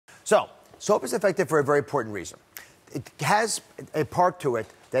So, soap is effective for a very important reason. It has a part to it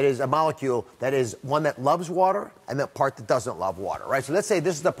that is a molecule that is one that loves water and the part that doesn't love water, right? So let's say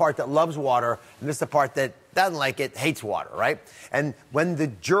this is the part that loves water and this is the part that doesn't like it, hates water, right? And when the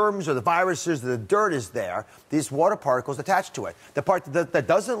germs or the viruses or the dirt is there, these water particles attach to it. The part that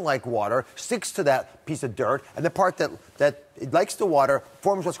doesn't like water sticks to that piece of dirt, and the part that it likes the water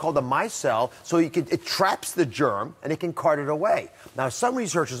forms what's called a micelle, so it traps the germ and it can cart it away. Now, some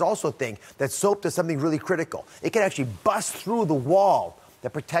researchers also think that soap does something really critical. It can actually bust through the wall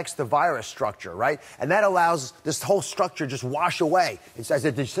that protects the virus structure, right? And that allows this whole structure just wash away as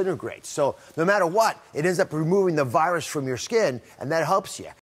it disintegrates. So no matter what, it ends up removing the virus from your skin, and that helps you.